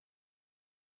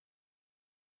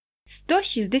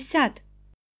160.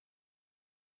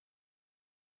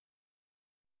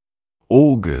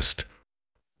 August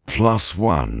plus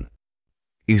 1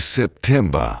 is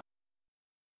September.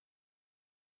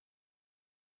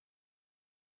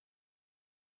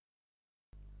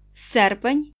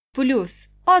 Серпень плюс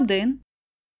 1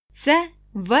 – це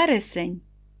вересень.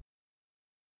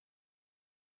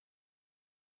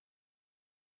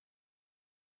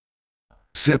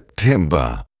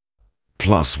 September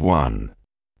plus 1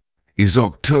 is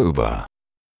October.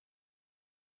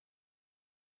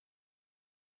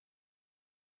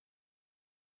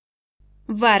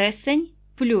 Вересень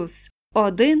плюс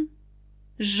 1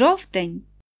 – жовтень.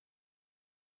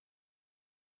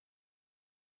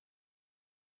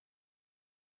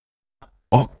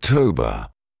 October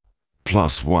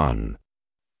plus 1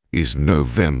 is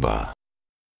November.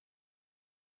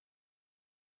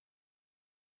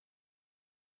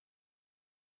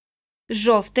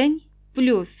 Жовтень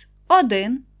плюс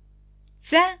 1 –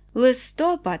 це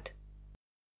листопад.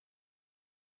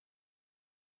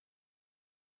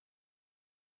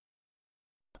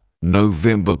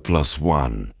 November plus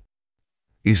 1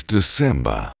 is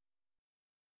December.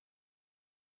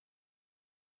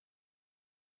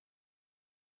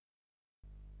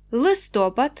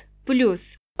 Листопад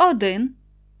плюс 1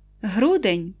 –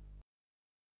 грудень.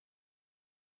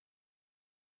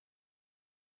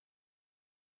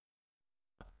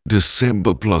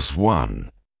 December plus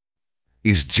 1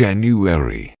 is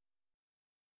January.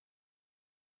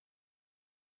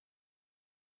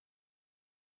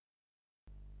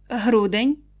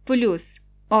 Грудень плюс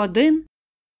 1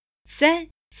 – це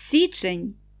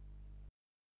січень.